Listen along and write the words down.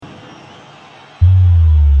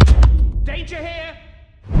danger here.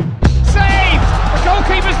 Saved! The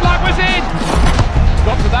goalkeeper's luck was in.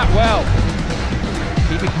 Got to that well.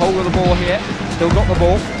 Keeping hold of the ball here. Still got the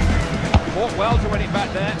ball. Fought well to win it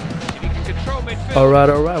back there. If you can control midfield. All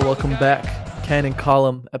right. Welcome back. Cannon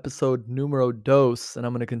Column, episode numero dos. And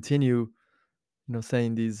I'm going to continue,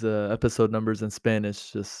 saying these episode numbers in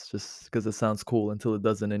Spanish just because it sounds cool until it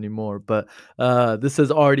doesn't anymore. But this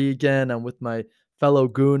is Artie again. I'm with my fellow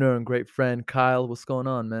gooner and great friend, Kyle. What's going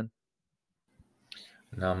on, man?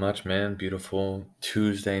 Not much, man. Beautiful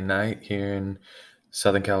Tuesday night here in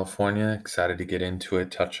Southern California. Excited to get into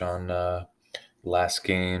it, touch on last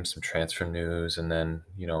game, some transfer news, and then,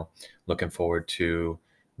 looking forward to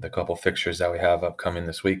the couple fixtures that we have upcoming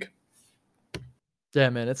this week. Yeah,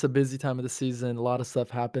 man, it's a busy time of the season. A lot of stuff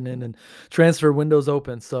happening and transfer windows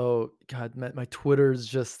open. So, God, my Twitter is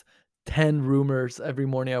just 10 rumors every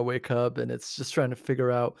morning I wake up, and it's just trying to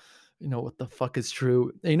figure out, what the fuck is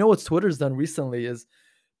true. And you know what Twitter's done recently is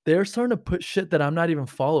they're starting to put shit that I'm not even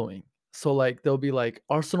following. So, like, they'll be like,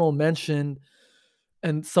 Arsenal mentioned,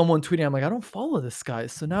 and someone tweeting, I'm like, I don't follow this guy.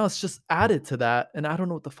 So now it's just added to that, and I don't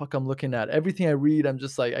know what the fuck I'm looking at. Everything I read, I'm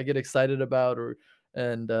just like, I get excited about,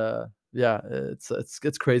 yeah,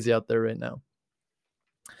 it's crazy out there right now.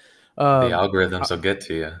 The algorithms will get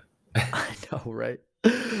to you. I know, right?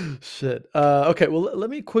 Shit. Okay, well, let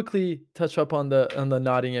me quickly touch up on the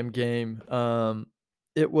Nottingham game.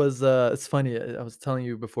 It's funny. I was telling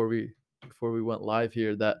you before we went live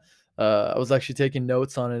here that I was actually taking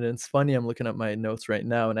notes on it, and it's funny. I'm looking at my notes right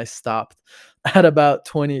now, and I stopped at about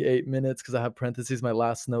 28 minutes because I have parentheses, my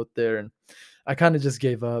last note there, and I kind of just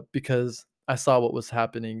gave up because I saw what was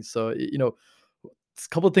happening. So it's a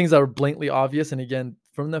couple of things that were blatantly obvious, and again,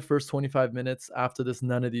 from the first 25 minutes after this,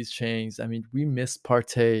 none of these changed. I mean, we missed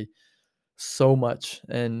Partey so much,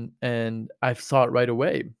 and I saw it right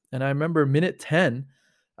away. And I remember minute 10,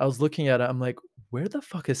 I was looking at it. I'm like, where the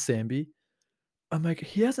fuck is Sambi? I'm like,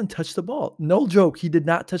 he hasn't touched the ball. No joke, he did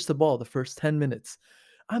not touch the ball the first 10 minutes.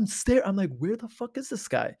 I'm like, where the fuck is this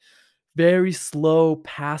guy? Very slow,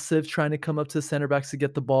 passive, trying to come up to the center backs to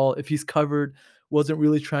get the ball. If he's covered, wasn't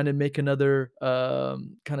really trying to make another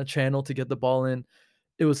kind of channel to get the ball in.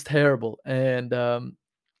 It was terrible. And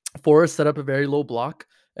Forest set up a very low block,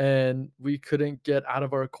 and we couldn't get out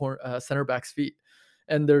of our center back's feet.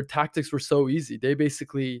 And their tactics were so easy. They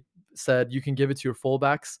basically said, you can give it to your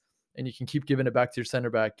fullbacks, and you can keep giving it back to your center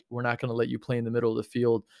back. We're not going to let you play in the middle of the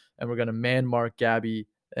field, and we're going to man mark Gabby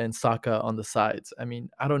and Saka on the sides. I mean,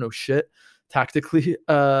 I don't know shit tactically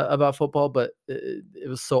about football, but it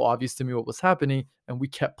was so obvious to me what was happening, and we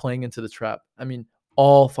kept playing into the trap. I mean,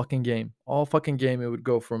 all fucking game, it would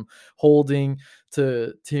go from Holding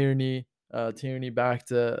to Tierney, Tierney back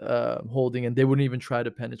to Holding, and they wouldn't even try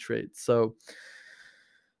to penetrate. So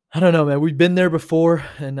I don't know, man. We've been there before,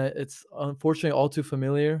 and it's unfortunately all too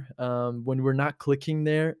familiar. When we're not clicking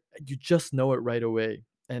there, you just know it right away.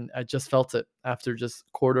 And I just felt it after just a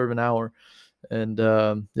quarter of an hour. And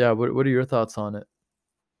yeah, what are your thoughts on it?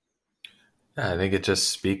 Yeah, I think it just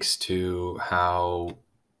speaks to how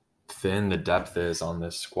thin the depth is on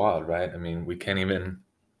this squad, right? I mean, we can't even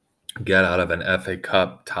get out of an FA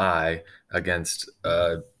Cup tie against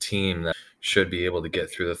a team that should be able to get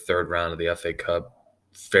through the third round of the FA Cup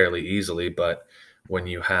fairly easily. But when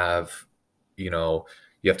you have, you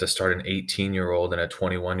have to start an 18-year-old and a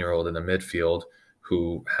 21-year-old in the midfield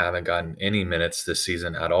who haven't gotten any minutes this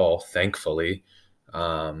season at all, thankfully,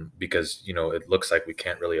 because, it looks like we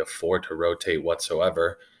can't really afford to rotate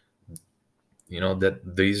whatsoever. That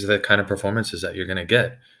these are the kind of performances that you're going to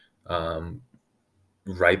get.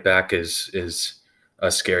 Right back is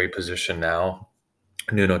a scary position now.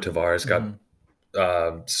 Nuno Tavares got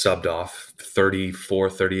subbed off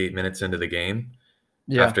 38 minutes into the game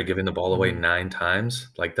after giving the ball away 9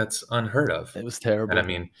 times. Like, that's unheard of. It was terrible. And I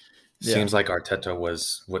mean, seems like Arteta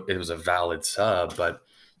was a valid sub, but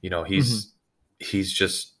he's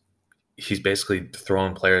basically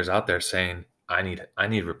throwing players out there saying, I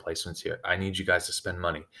need replacements here. I need you guys to spend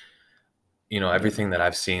money. Everything that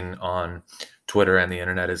I've seen on Twitter and the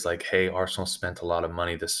internet is like, hey, Arsenal spent a lot of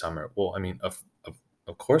money this summer. Well, I mean, of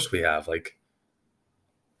course we have. Like,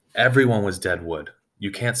 everyone was dead wood. You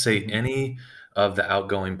can't say any of the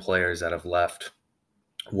outgoing players that have left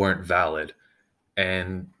weren't valid.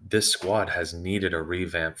 And this squad has needed a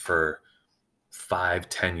revamp for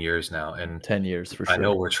 5-10 years now. And 10 years for sure. I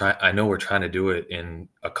know we're trying to do it in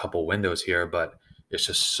a couple windows here, but it's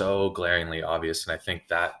just so glaringly obvious. And I think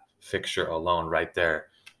that fixture alone right there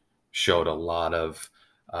showed a lot of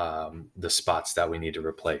the spots that we need to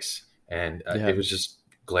replace. And it was just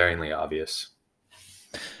glaringly obvious.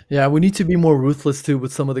 Yeah, we need to be more ruthless too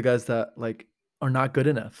with some of the guys that, like, are not good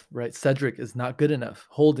enough, right? Cedric is not good enough.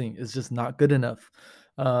 Holding is just not good enough.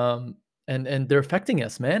 Um, and they're affecting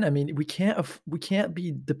us, man. I mean, we can't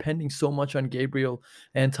be depending so much on Gabriel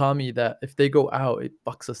and Tommy that if they go out, it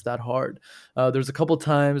fucks us that hard. There's a couple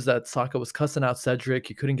times that Saka was cussing out Cedric.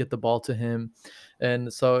 He couldn't get the ball to him,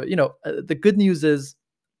 and so the good news is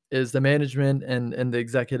the management and the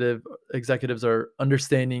executives are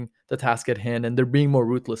understanding the task at hand, and they're being more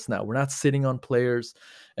ruthless now. We're not sitting on players,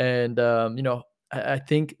 and I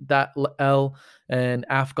think that L and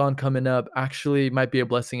Afghan coming up actually might be a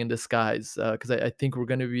blessing in disguise, because I think we're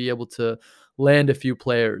going to be able to land a few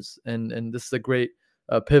players, and this is a great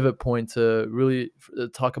pivot point to really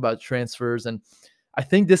talk about transfers. And I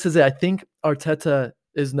think this is it. I think Arteta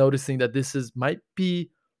is noticing that this is might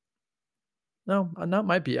be no, not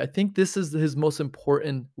might be. I think this is his most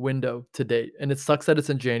important window to date. And it sucks that it's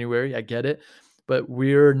in January. I get it. But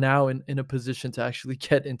we're now in a position to actually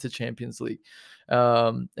get into Champions League.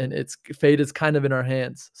 And its fate is kind of in our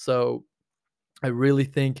hands. So I really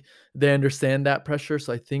think they understand that pressure.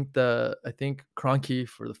 So I think Kroenke,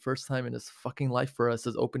 for the first time in his fucking life for us,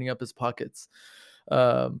 is opening up his pockets.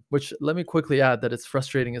 Which, let me quickly add that it's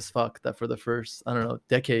frustrating as fuck that for the first, I don't know,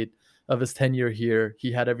 decade of his tenure here,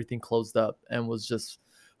 he had everything closed up and was just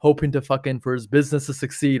hoping to fucking for his business to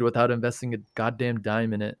succeed without investing a goddamn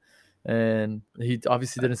dime in it. And he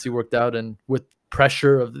obviously didn't see worked out, and with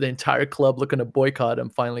pressure of the entire club looking to boycott him,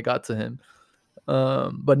 finally got to him.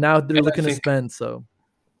 But now they're And looking to spend. So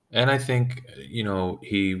I think,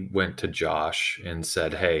 he went to Josh and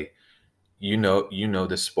said, "Hey, you know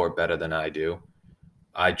this sport better than I do.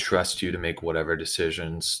 I trust you to make whatever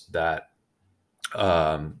decisions that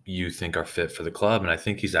you think are fit for the club." And I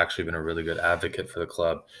think he's actually been a really good advocate for the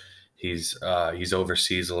club. He's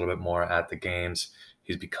overseas a little bit more at the games.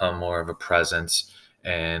 He's become more of a presence,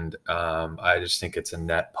 and I just think it's a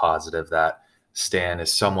net positive that Stan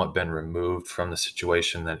has somewhat been removed from the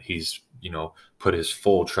situation, that he's put his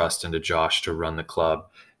full trust into Josh to run the club.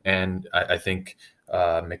 And I think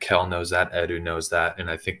Mikel knows that, Edu knows that, and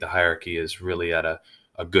I think the hierarchy is really at a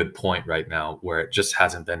good point right now where it just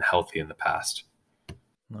hasn't been healthy in the past.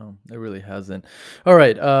 no, it really hasn't. All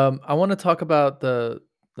right. I want to talk about the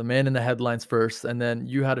man in the headlines first, and then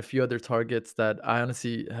you had a few other targets that I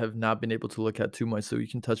honestly have not been able to look at too much, so you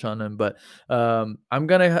can touch on them. But I'm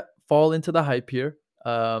gonna fall into the hype here,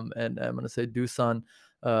 and I'm gonna say Dusan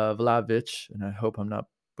Vlahovic, and I hope I'm not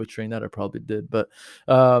butchering that. I probably did, but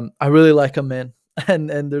I really like him, man,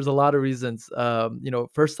 and there's a lot of reasons.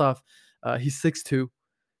 First off, he's 6'2".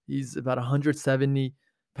 He's about 170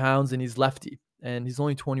 pounds, and he's lefty, and he's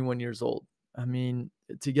only 21 years old. I mean,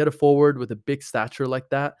 to get a forward with a big stature like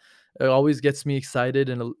that, it always gets me excited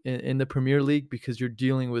in the Premier League, because you're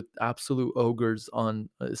dealing with absolute ogres on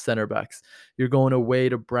center backs. You're going away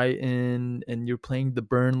to Brighton and you're playing the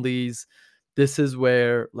Burnleys. This is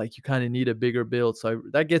where like you kind of need a bigger build. So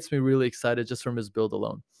that gets me really excited just from his build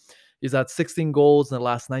alone. He's at 16 goals in the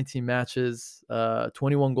last 19 matches,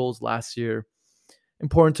 21 goals last year.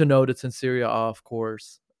 Important to note, it's in Syria, of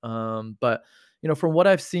course. But from what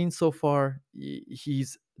I've seen so far,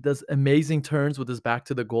 he's does amazing turns with his back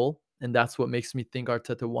to the goal, and that's what makes me think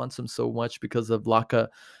Arteta wants him so much, because of Laka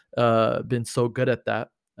been so good at that.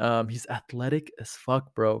 He's athletic as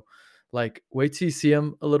fuck, bro. Like, wait till you see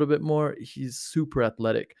him a little bit more. He's super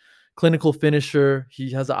athletic, clinical finisher. He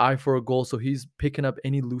has an eye for a goal, so he's picking up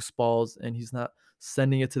any loose balls and he's not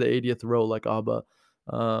sending it to the 80th row like Abba.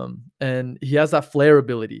 And he has that flair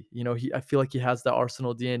ability. I feel like he has the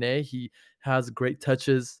Arsenal DNA. He has great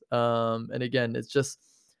touches. And again, it's just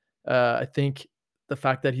I think the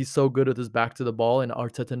fact that he's so good with his back to the ball, and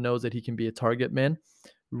Arteta knows that he can be a target man,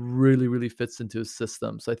 really, really fits into his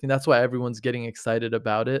system. So I think that's why everyone's getting excited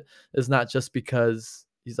about it. It's not just because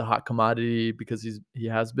he's a hot commodity, because he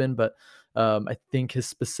has been, but I think his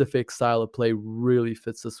specific style of play really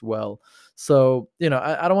fits us well. So I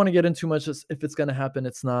don't want to get into much if it's going to happen.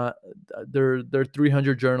 It's not. There are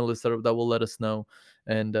 300 journalists that will let us know,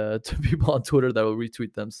 and to people on Twitter that will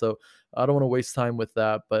retweet them. So I don't want to waste time with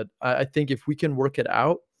that. But I think if we can work it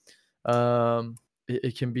out, um,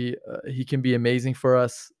 it can be he can be amazing for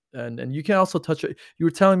us. And you can also touch it. You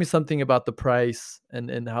were telling me something about the price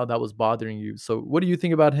and how that was bothering you. So what do you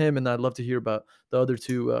think about him? And I'd love to hear about the other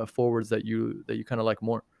two forwards that you kind of like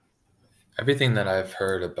more. Everything that I've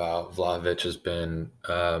heard about Vlahovic has been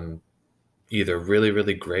either really,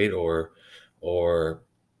 really great or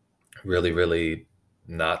really, really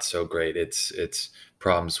not so great. It's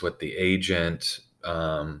problems with the agent.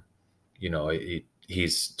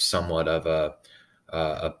 He's somewhat of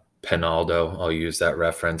a Penaldo. I'll use that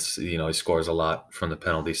reference. He scores a lot from the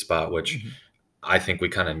penalty spot, which Mhm. I think we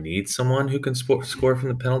kind of need someone who can score from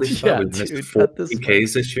the penalty spot. Yeah, We've missed dude, 4 at this point.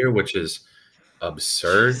 PKs this year, which is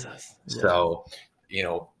absurd. Jesus. Yeah. So, you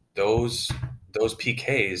know, those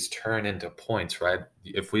PKs turn into points, right?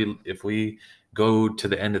 If we go to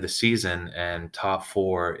the end of the season and top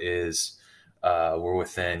four is we're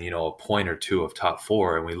within, a point or two of top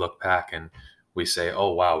four, and we look back and we say,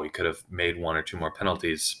 oh wow, we could have made one or two more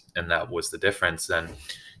penalties, and that was the difference, then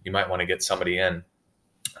you might want to get somebody in.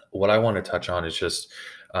 What I want to touch on is just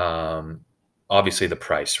um, obviously the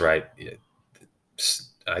price, right?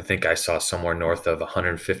 I think I saw somewhere north of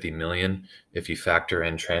 150 million if you factor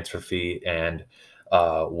in transfer fee and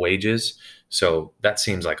wages. So that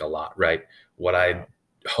seems like a lot, right? What I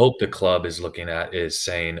hope the club is looking at is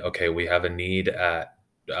saying, okay, we have a need at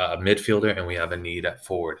midfielder and we have a need at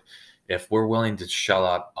forward. If we're willing to shell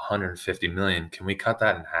out 150 million, can we cut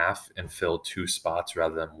that in half and fill two spots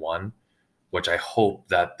rather than one? Which I hope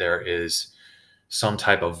that there is some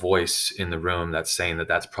type of voice in the room that's saying that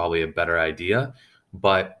that's probably a better idea.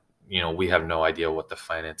 But, we have no idea what the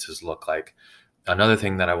finances look like. Another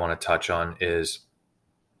thing that I want to touch on is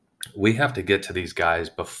we have to get to these guys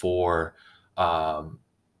before um,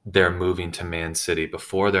 they're moving to Man City,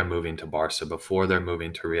 before they're moving to Barca, before they're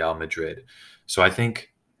moving to Real Madrid. So I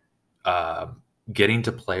think um, getting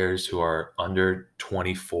to players who are under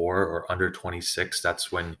 24 or under 26,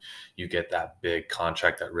 that's when you get that big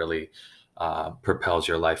contract that really propels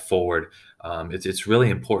your life forward. It's really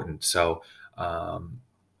important. So um,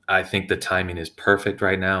 I think the timing is perfect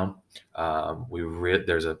right now.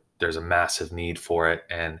 There's a massive need for it,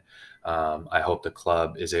 and I hope the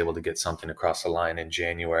club is able to get something across the line in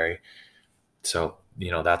January. So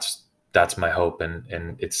that's my hope,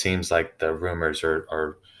 and it seems like the rumors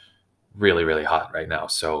are really, really hot right now.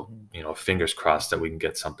 So, Mhm. Fingers crossed that we can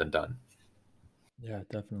get something done. Yeah,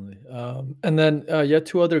 definitely. And then you had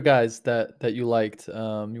two other guys that you liked. You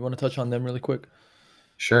want to touch on them really quick?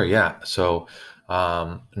 Sure. Yeah. So,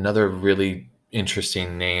 another really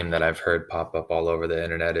interesting name that I've heard pop up all over the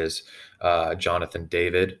internet is Jonathan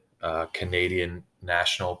David, Canadian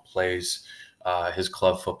national, plays his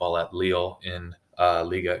club football at Lille in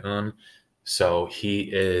Liga 1. So he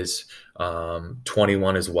is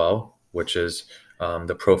 21 as well, which is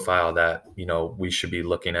the profile that we should be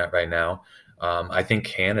looking at right now. I think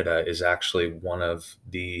Canada is actually one of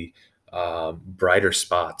the brighter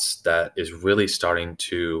spots that is really starting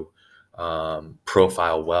to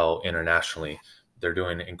profile well internationally. They're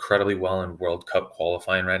doing incredibly well in World Cup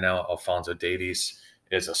qualifying right now. Alfonso Davies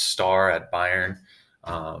is a star at Bayern.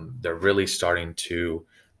 They're really starting to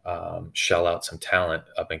shell out some talent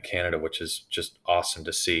up in Canada, which is just awesome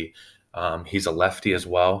to see. He's a lefty as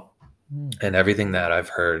well, Mm. and everything that I've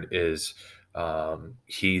heard is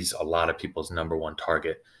he's a lot of people's number one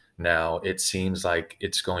target. Now, it seems like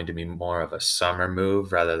it's going to be more of a summer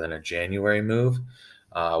move rather than a January move,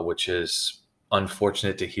 which is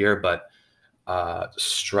unfortunate to hear. But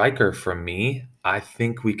striker for me, I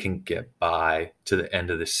think we can get by to the end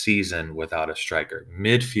of the season without a striker.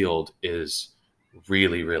 Midfield is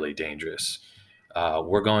really, really dangerous.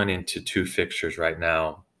 We're going into two fixtures right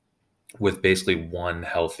now with basically one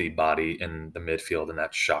healthy body in the midfield, and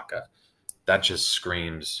that's Shaka. That just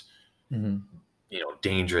screams, Mhm.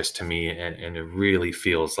 dangerous to me, and it really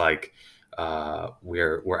feels like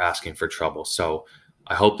we're asking for trouble. So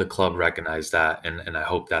I hope the club recognized that, and I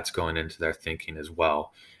hope that's going into their thinking as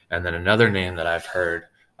well. And then another name that I've heard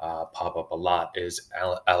pop up a lot is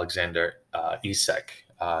Alexander Isak.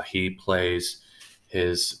 He plays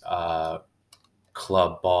his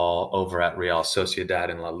club ball over at Real Sociedad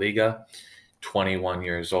in La Liga. 21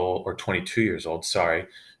 years old, or 22 years old, sorry,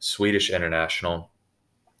 Swedish international.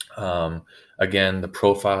 Um, Again, the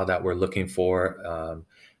profile that we're looking for,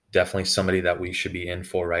 definitely somebody that we should be in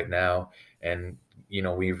for right now. And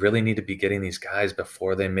we really need to be getting these guys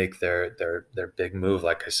before they make their big move.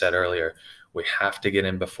 Like I said earlier, we have to get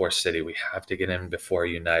in before City. We have to get in before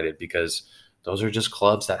United, because those are just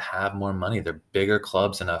clubs that have more money. They're bigger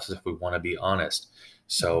clubs than us, if we want to be honest.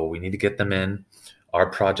 So we need to get them in.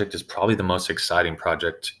 Our project is probably the most exciting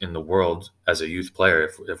project in the world as a youth player,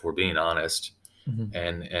 if we're being honest. Mhm.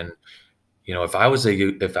 And if I was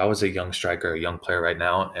a young striker, a young player right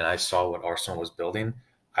now, and I saw what Arsenal was building,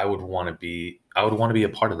 I would want to be a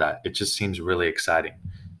part of that. It just seems really exciting.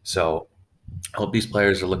 So I hope these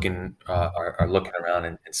players are looking around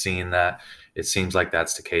and seeing that. It seems like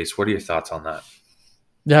that's the case. What are your thoughts on that?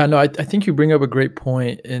 Yeah, no, I think you bring up a great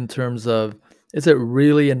point in terms of, is it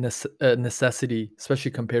really a necessity,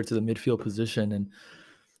 especially compared to the midfield position? And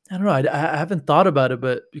I don't know, I haven't thought about it,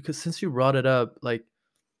 but because since you brought it up, like,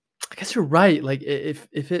 I guess you're right. Like, if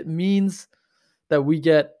it means that we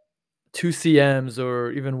get 2 CMs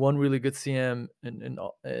or even one really good CM,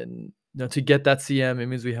 and to get that CM, it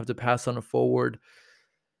means we have to pass on a forward.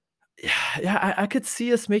 Yeah, I could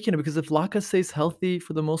see us making it because if Laka stays healthy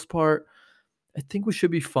for the most part, I think we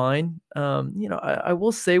should be fine. I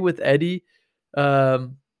will say with Eddie,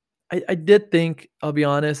 um, I did think, I'll be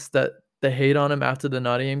honest, that the hate on him after the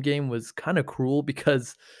Nottingham game was kind of cruel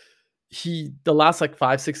because the last like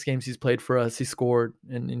 5, 6 games he's played for us, he scored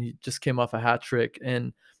and he just came off a hat trick.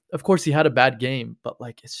 And of course he had a bad game, but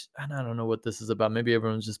like and I don't know what this is about. Maybe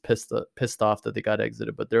everyone's just pissed off that they got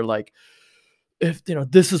exited, but they're like, if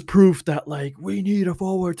this is proof that like we need a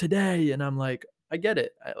forward today, and I'm like, I get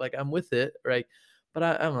it, I'm with it, right? But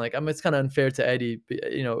I'm like, it's kind of unfair to Eddie.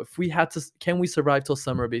 If we had to, can we survive till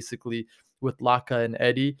summer basically with Laka and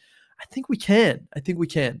Eddie? I think we can,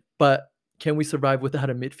 but can we survive without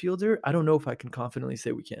a midfielder? I don't know if I can confidently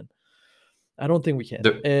say we can. I don't think we can.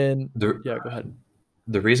 The And the yeah, go ahead.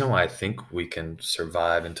 the reason why I think we can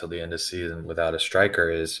survive until the end of the season without a striker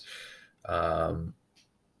is um,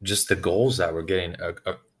 just the goals that we're getting.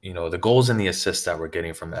 The goals and the assists that we're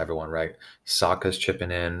getting from everyone, right? Saka's chipping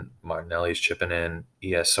in, Martinelli's chipping in,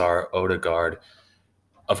 ESR, Odegaard.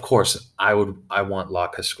 Of course, I want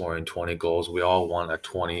Laka scoring 20 goals. We all want a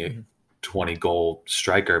 20, Mhm. 20 goal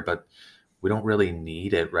striker, but we don't really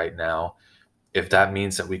need it right now. If that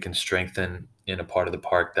means that we can strengthen in a part of the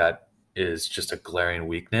park that is just a glaring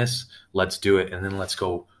weakness, let's do it. And then let's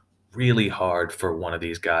go really hard for one of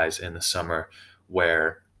these guys in the summer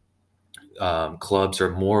where clubs are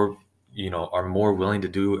more willing to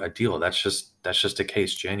do a deal. That's just the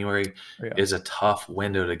case. January Yeah. is a tough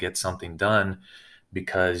window to get something done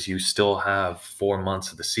because you still have 4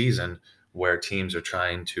 months of the season where teams are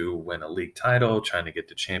trying to win a league title, trying to get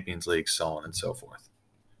to Champions League, so on and so forth.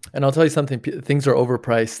 And I'll tell you something, things are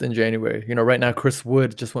overpriced in January. Right now Chris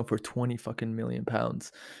Wood just went for 20 fucking million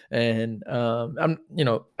pounds. And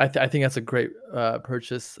I think that's a great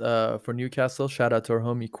purchase for Newcastle. Shout out to our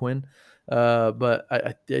homie Quinn. But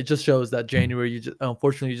it just shows that January,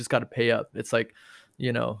 unfortunately you just got to pay up. It's like,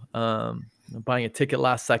 buying a ticket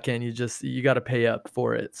last second, you got to pay up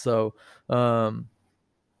for it. So,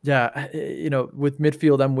 yeah, with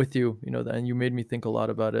midfield, I'm with you, and you made me think a lot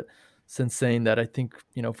about it since saying that. I think,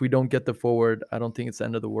 if we don't get the forward, I don't think it's the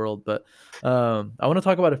end of the world. But I want to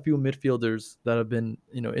talk about a few midfielders that have been,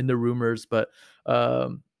 in the rumors. But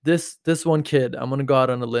this one kid, I'm gonna go out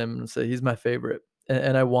on a limb and say he's my favorite,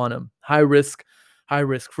 and I want him. High risk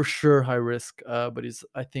for sure, high risk. But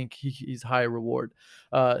I think he's high reward.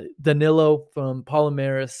 Danilo from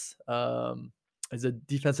Palmeiras is a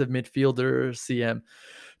defensive midfielder, CM.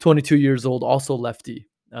 22 years old, also lefty.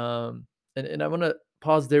 And I want to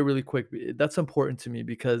pause there really quick. That's important to me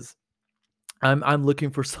because I'm looking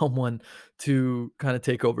for someone to kind of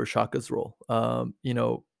take over Shaka's role.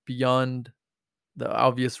 Beyond the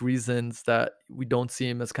obvious reasons that we don't see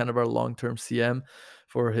him as kind of our long-term CM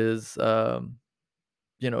for his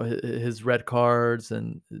his red cards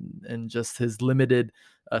and just his limited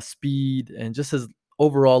speed and just his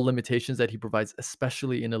overall limitations that he provides,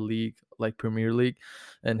 especially in a league like Premier League,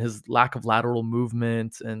 and his lack of lateral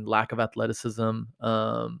movement and lack of athleticism.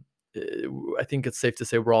 eh, I think it's safe to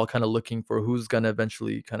say we're all kind of looking for who's going to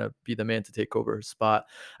eventually kind of be the man to take over his spot.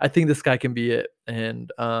 I think this guy can be it.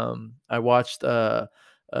 And I watched a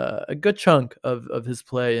good chunk of his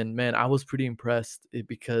play, and man, I was pretty impressed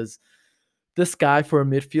because this guy for a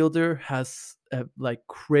midfielder has like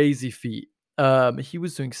crazy feet. He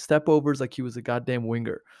was doing step overs like he was a goddamn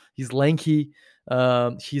winger. He's lanky.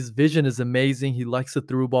 His vision is amazing. He likes the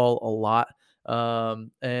through ball a lot.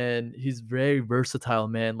 And he's very versatile,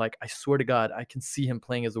 man. Like I swear to God, I can see him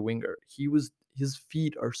playing as a winger. His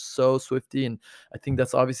feet are so swifty, and I think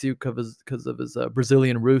that's obviously because of his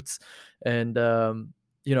Brazilian roots. And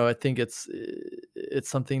I think it's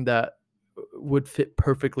something that would fit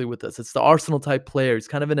perfectly with us. It's the Arsenal type player. He's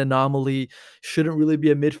kind of an anomaly. Shouldn't really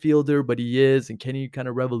be a midfielder, but he is. And can he kind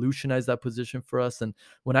of revolutionize that position for us? And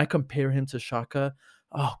when I compare him to Shaka,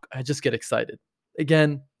 oh, I just get excited.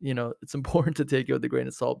 Again, it's important to take it with a grain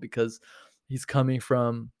of salt because he's coming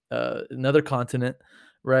from another continent,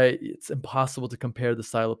 right? It's impossible to compare the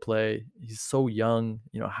style of play. He's so young.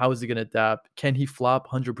 How is he going to adapt? Can he flop?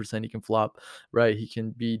 100% he can flop, right? He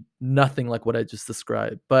can be nothing like what I just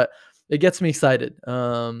described. But it gets me excited.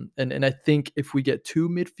 And I think if we get two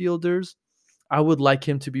midfielders, I would like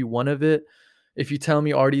him to be one of it. If you tell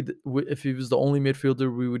me already, if he was the only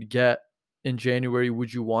midfielder we would get in January,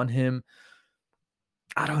 would you want him?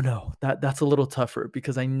 I don't know. That's a little tougher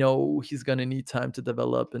because I know he's gonna need time to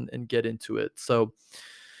develop and get into it. So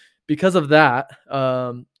because of that,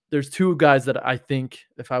 there's two guys that I think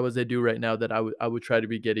if I was Edu right now that I would try to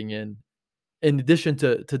be getting in addition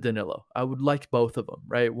to Danilo. I would like both of them,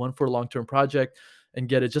 right? One for a long-term project and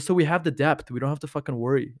get it just so we have the depth. We don't have to fucking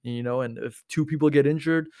worry, and if two people get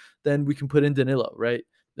injured, then we can put in Danilo, right?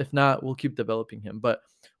 If not, we'll keep developing him. But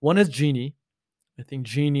one is Genie. I think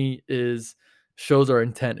Genie shows our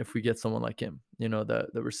intent if we get someone like him. That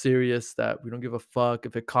we're serious, that we don't give a fuck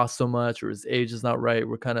if it costs so much or his age is not right.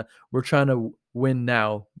 We're trying to win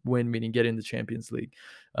now. Win meaning get in the Champions League.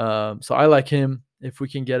 So I like him if we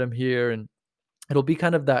can get him here, and it'll be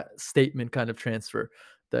kind of that statement kind of transfer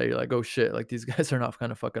that you're like, oh shit, like these guys are not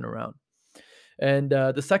kind of fucking around. And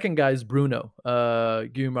the second guy is Bruno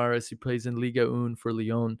Guimaraes. He plays in Liga 1 for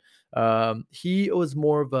Lyon. He was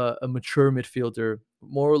more of a mature midfielder,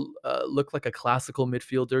 more looked like a classical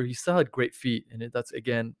midfielder. He still had great feet, and that's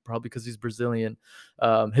again probably because he's Brazilian.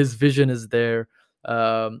 His vision is there.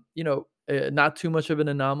 Not too much of an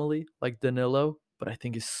anomaly like Danilo, but I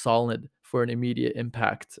think he's solid for an immediate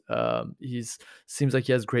impact. He's seems like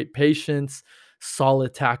he has great patience,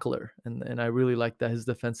 solid tackler, and I really like that his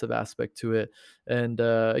defensive aspect to it. And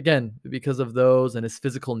again, because of those and his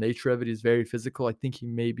physical nature of it, he's very physical. I think he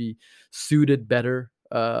may be suited better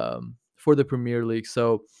for the Premier League.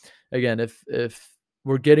 So again, if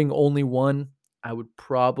we're getting only one, I would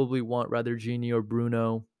probably want rather Genie or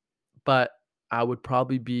Bruno, but I would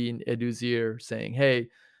probably be in Edu's ear saying, hey,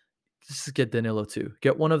 just get Danilo too.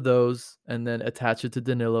 Get one of those and then attach it to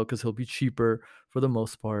Danilo because he'll be cheaper for the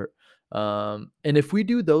most part. And if we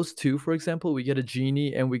do those two, for example, we get a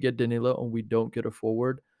Genie and we get Danilo and we don't get a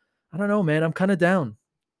forward. I don't know, man. I'm kind of down.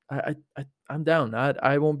 I'm down.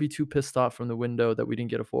 I won't be too pissed off from the window that we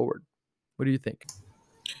didn't get a forward. What do you think?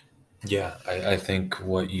 Yeah, I think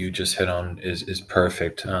what you just hit on is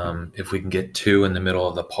perfect. If we can get two in the middle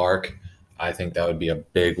of the park, I think that would be a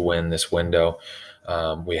big win this window.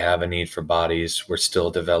 We have a need for bodies. We're still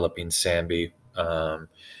developing Sambi.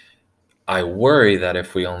 I worry that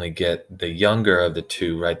if we only get the younger of the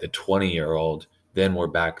two, right, the 20-year-old, then we're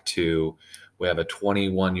back to we have a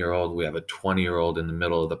 21-year-old, we have a 20-year-old in the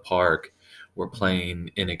middle of the park. We're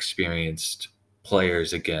playing inexperienced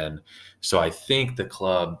players again. So I think the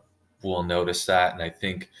club will notice that, and I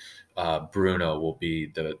think Bruno will be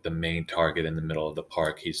the main target in the middle of the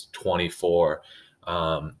park. He's 24.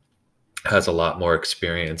 Has a lot more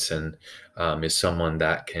experience and is someone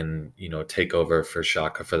that can take over for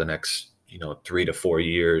Shaka for the next 3 to 4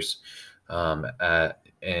 years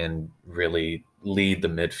and really lead the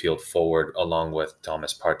midfield forward along with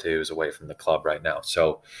Thomas Partey, who's away from the club right now.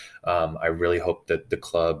 So I really hope that the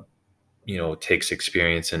club takes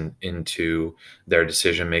experience into their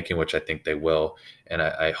decision making, which I think they will, and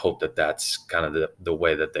I hope that that's kind of the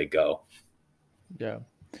way that they go. Yeah.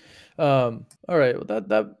 All right. Well, that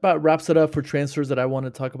about wraps it up for transfers that I want to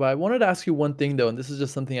talk about. I wanted to ask you one thing though, and this is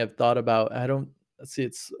just something I've thought about. I don't see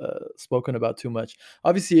it's spoken about too much.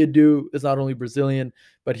 Obviously, Edu is not only Brazilian,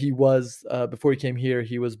 but he was before he came here,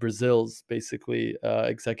 he was Brazil's basically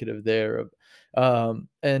executive there.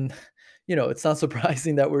 And it's not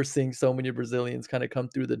surprising that we're seeing so many Brazilians kind of come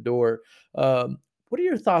through the door. What are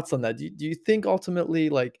your thoughts on that? Do you think ultimately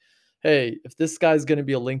like, hey, if this guy's going to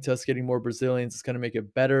be a link to us getting more Brazilians, it's going to make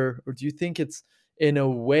it better? Or do you think it's in a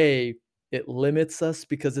way it limits us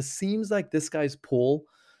because it seems like this guy's pull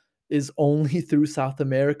is only through South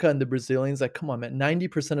America and the Brazilians? Like, come on, man.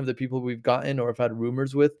 90% of the people we've gotten or have had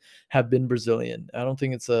rumors with have been Brazilian. I don't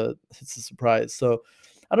think it's a surprise. So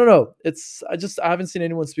I don't know. I haven't seen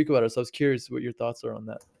anyone speak about it. So I was curious what your thoughts are on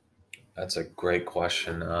that. That's a great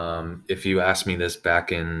question. If you asked me this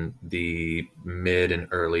back in the mid and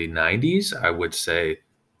early 90s, I would say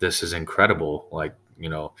this is incredible. Like,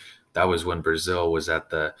 that was when Brazil was at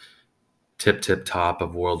the tip top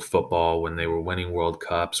of world football, when they were winning World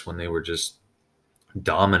Cups, when they were just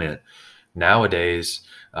dominant. Nowadays,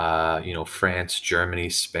 France, Germany,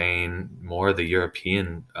 Spain, more of the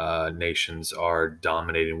European nations are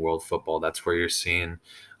dominating world football. That's where you're seeing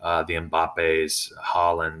the Mbappes,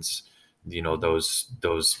 Hollands,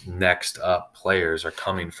 those next up players are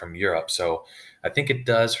coming from Europe. So I think it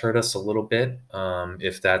does hurt us a little bit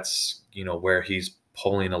if that's where he's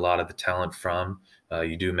pulling a lot of the talent from.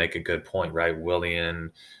 You do make a good point, right?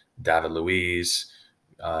 Willian, David Luiz,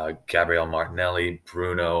 Gabriel Martinelli,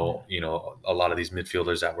 Bruno, a lot of these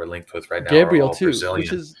midfielders that we're linked with right now Gabriel are all too, Brazilian.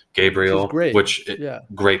 which is Gabriel, great. Yeah.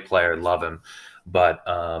 great player, love him. But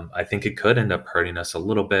I think it could end up hurting us a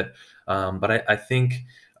little bit. But I think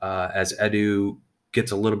as Edu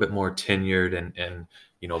gets a little bit more tenured and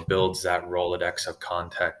builds that Rolodex of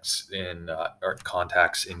contacts in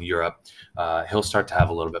Europe, he'll start to have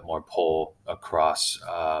a little bit more pull across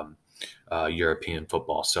European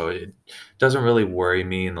football. So it doesn't really worry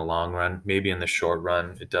me in the long run. Maybe in the short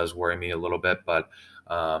run, it does worry me a little bit, but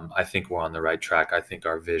I think we're on the right track. I think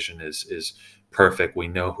our vision is perfect. We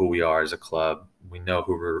know who we are as a club. We know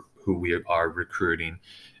who we are recruiting,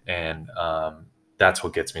 and that's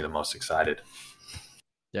what gets me the most excited.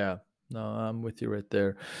 Yeah. No, I'm with you right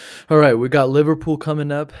there. All right, we got Liverpool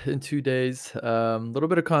coming up in 2 days. A little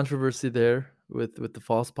bit of controversy there with the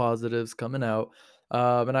false positives coming out.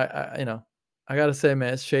 And I gotta say,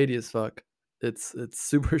 man, it's shady as fuck. It's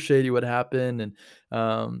super shady what happened, and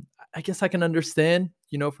I guess I can understand,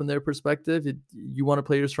 from their perspective. You want to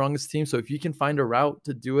play your strongest team, so if you can find a route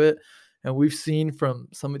to do it, and we've seen from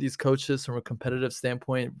some of these coaches from a competitive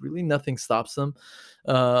standpoint, really nothing stops them.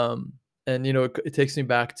 Um, and it takes me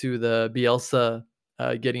back to the Bielsa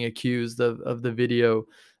getting accused of the video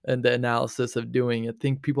and the analysis of doing. I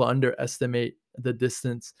think people underestimate the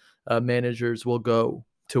distance managers will go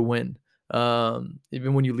to win.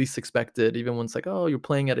 Even when you least expect it, even when it's like, oh, you're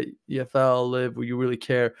playing at a EFL live where you really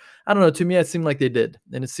care. I don't know. To me, it seemed like they did,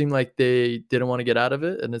 and it seemed like they didn't want to get out of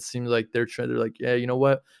it. And it seemed like they're like, yeah, you know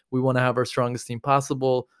what? We want to have our strongest team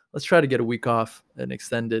possible. Let's try to get a week off and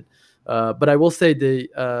extend it. But I will say the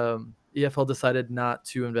EFL decided not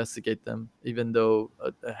to investigate them, even though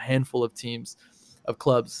a handful of teams, of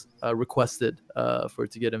clubs, requested for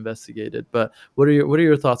it to get investigated. But what are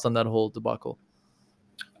your thoughts on that whole debacle?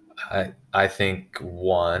 I think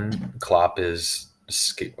one, Klopp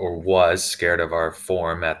or was scared of our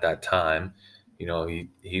form at that time.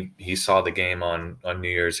 He saw the game on New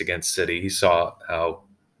Year's against City. He saw how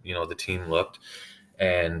the team looked,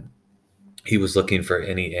 and he was looking for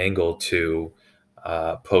any angle to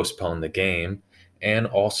postpone the game. And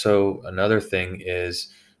also another thing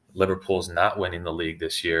is Liverpool's not winning the league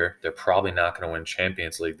this year. They're probably not going to win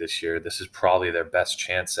Champions League this year. This is probably their best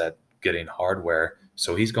chance at getting hardware.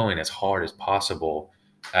 So he's going as hard as possible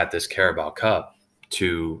at this Carabao Cup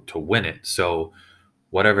to win it. So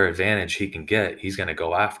whatever advantage he can get, he's going to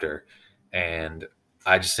go after. And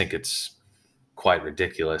I just think it's quite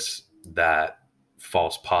ridiculous that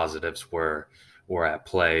false positives were at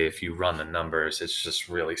play. If you run the numbers, it's just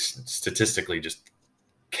really statistically just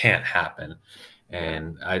can't happen. Yeah.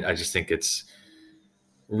 And I just think it's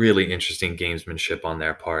really interesting gamesmanship on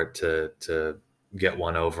their part to get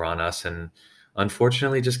one over on us, and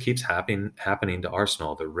unfortunately just keeps happening to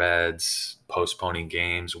Arsenal. The Reds postponing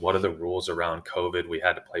games. What are the rules around COVID? We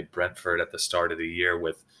had to play Brentford at the start of the year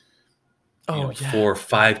with Oh yeah. 4 or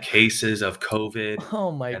 5 cases of COVID,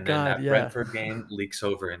 Oh my and then God. that Yeah. Brentford game leaks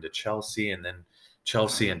over into Chelsea, and then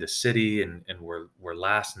Chelsea into City, and we're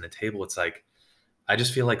last in the table. It's like I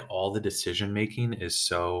just feel like all the decision making is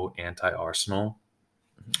so anti-Arsenal,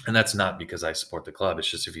 Mhm. and that's not because I support the club. It's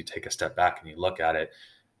just if you take a step back and you look at it,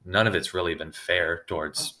 none of it's really been fair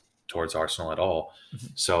towards Arsenal at all.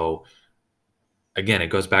 Mhm. So again, it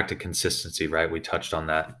goes back to consistency, right? We touched on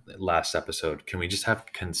that last episode. Can we just have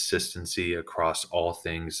consistency across all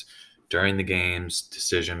things during the games,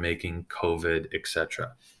 decision making, COVID,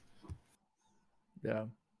 etc.? Yeah.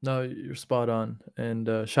 No, you're spot on.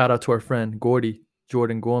 And shout out to our friend Gordy,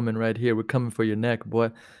 Jordan Gorman, right here. We're coming for your neck,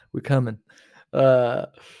 boy. We're coming. Uh,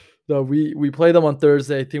 no, we play them on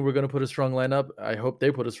Thursday. I think we're gonna put a strong lineup. I hope they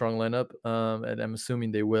put a strong lineup. And I'm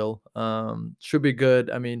assuming they will. Should be good.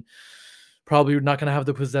 I mean, probably not gonna have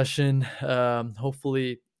the possession.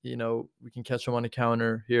 Hopefully, we can catch them on a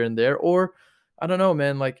counter here and there. Or I don't know,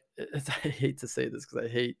 man. Like I hate to say this because I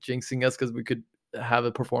hate jinxing us because we could have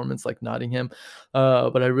a performance like Nottingham.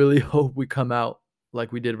 But I really hope we come out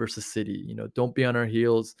like we did versus City. Don't be on our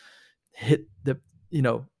heels. Hit the you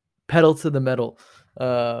know pedal to the metal,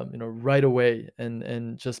 right away,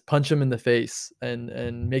 and just punch them in the face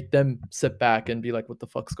and make them sit back and be like, what the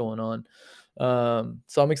fuck's going on?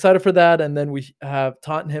 So I'm excited for that. And then we have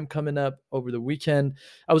Tottenham coming up over the weekend.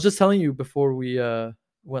 I was just telling you before we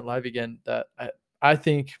went live again that I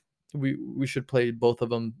think we should play both of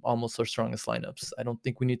them almost our strongest lineups. I don't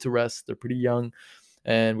think we need to rest. They're pretty young,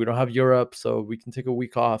 and we don't have Europe, so we can take a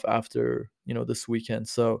week off after this weekend.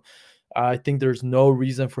 So I think there's no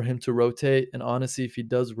reason for him to rotate. And honestly, if he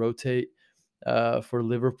does rotate for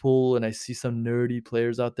Liverpool, and I see some nerdy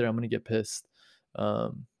players out there, I'm gonna get pissed.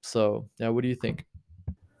 So yeah, what do you think?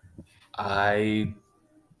 I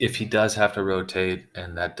If he does have to rotate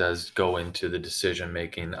and that does go into the decision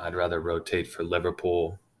making, I'd rather rotate for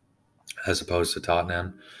Liverpool as opposed to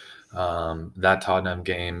Tottenham. That Tottenham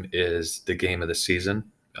game is the game of the season.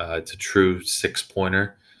 It's a true 6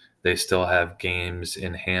 pointer. They still have games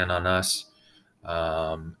in hand on us.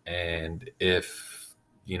 And if,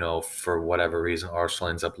 for whatever reason, Arsenal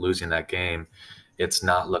ends up losing that game, it's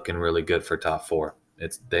not looking really good for top four.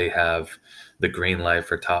 they have the green light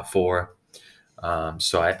for top four.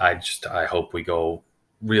 So I hope we go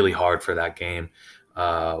really hard for that game.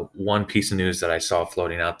 One piece of news that I saw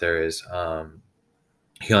floating out there is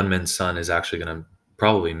Hyunmin's son is actually going to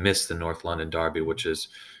probably miss the North London Derby, which is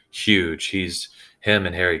huge. Him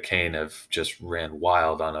and Harry Kane have just ran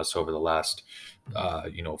wild on us over the last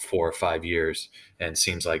 4 or 5 years, and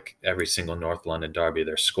seems like every single North London Derby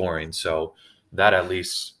they're scoring. So that at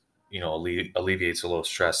least alleviates a little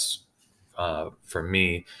stress for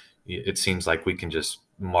me. It seems like we can just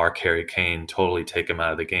mark Harry Kane, totally take him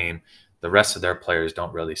out of the game. The rest of their players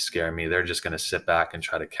don't really scare me. They're just going to sit back and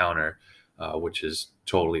try to counter, which is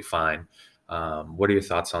totally fine. What are your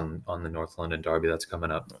thoughts on the North London Derby that's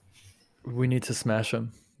coming up? We need to smash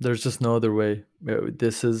them. There's just no other way.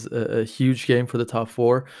 This is a huge game for the top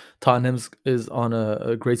four. Tottenham's is on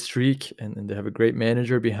a great streak, and they have a great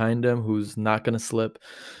manager behind them who's not going to slip.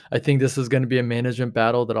 I think this is going to be a management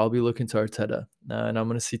battle that I'll be looking to Arteta, and I'm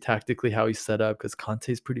going to see tactically how he's set up because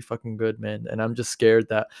Conte's pretty fucking good, man. And I'm just scared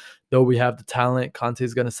that though we have the talent,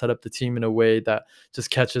 Conte's going to set up the team in a way that just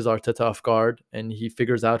catches Arteta off guard, and he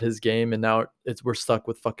figures out his game. And now we're stuck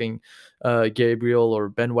with fucking Gabriel or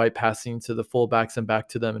Ben White passing to the fullbacks and back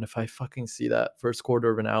to them. And if I fucking see that first quarter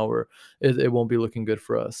of an hour, it won't be looking good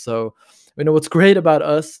for us. So, what's great about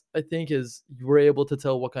us, I think, is we're able to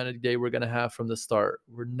tell what kind of day we're going to have from the start.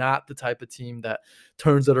 We're not the type of team that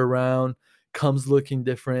turns it around, comes looking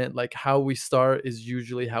different. Like how we start is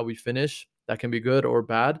usually how we finish. That can be good or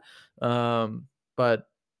bad. But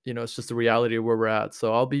it's just the reality of where we're at.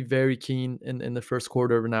 So I'll be very keen in the first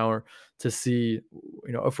quarter of an hour to see,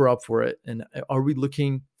 if we're up for it. And are we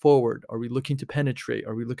looking forward? Are we looking to penetrate?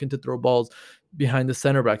 Are we looking to throw balls behind the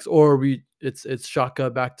center backs? Or it's Shaka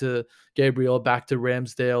back to Gabriel, back to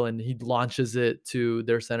Ramsdale, and he launches it to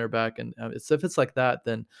their center back. And if it's like that,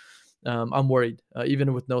 then I'm worried.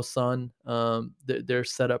 Even with no Son, they're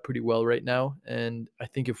set up pretty well right now. And I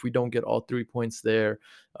think if we don't get all 3 points there,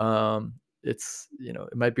 it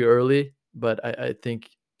might be early, but I think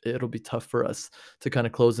it'll be tough for us to kind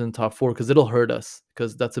of close in top four because it'll hurt us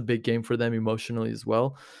because that's a big game for them emotionally as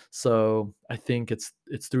well. So I think it's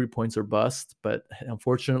 3 points or bust, but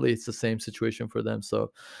unfortunately it's the same situation for them.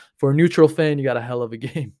 So for a neutral fan, you got a hell of a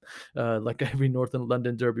game, like every Northern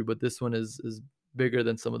London Derby, but this one is bigger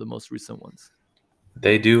than some of the most recent ones.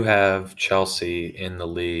 They do have Chelsea in the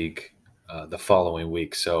league the following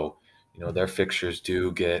week, so their fixtures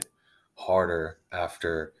do get harder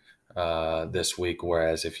after this week.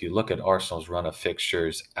 Whereas if you look at Arsenal's run of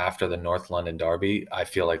fixtures after the North London Derby, I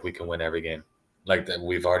feel like we can win every game. Like that,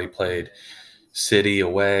 we've already played City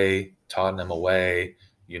away, Tottenham away,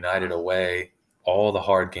 United away. All the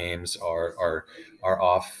hard games are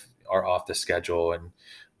off the schedule,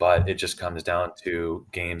 but it just comes down to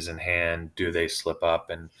games in hand. Do they slip up?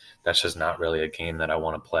 And that's just not really a game that I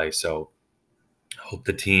want to play. So I hope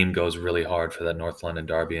the team goes really hard for that North London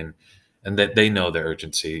Derby, and that they know the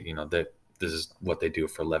urgency, that this is what they do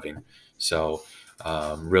for a living. So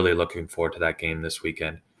really looking forward to that game this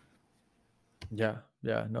weekend. Yeah,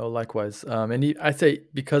 yeah, no, likewise. I say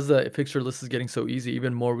because the fixture list is getting so easy,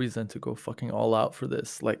 even more reason to go fucking all out for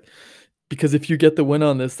this. Like, because if you get the win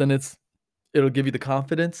on this, then it'll give you the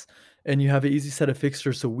confidence, and you have an easy set of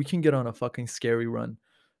fixtures, so we can get on a fucking scary run.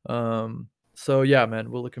 So yeah,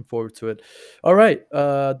 man, we're looking forward to it. All right,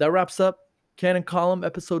 that wraps up Cannon Column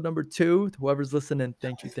episode number 2. To whoever's listening,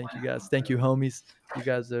 thank you guys, thank you, homies. You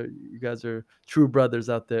guys are true brothers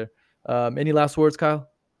out there. Any last words, Kyle?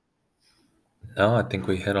 No, I think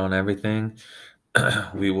we hit on everything.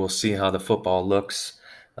 We will see how the football looks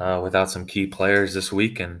without some key players this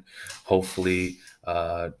week, and hopefully,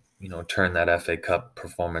 turn that FA Cup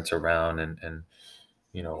performance around and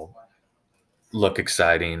you know, look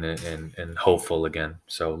exciting and hopeful again.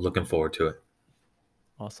 So looking forward to it.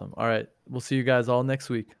 Awesome. All right, we'll see you guys all next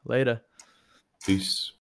week. Later.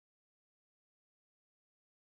 Peace.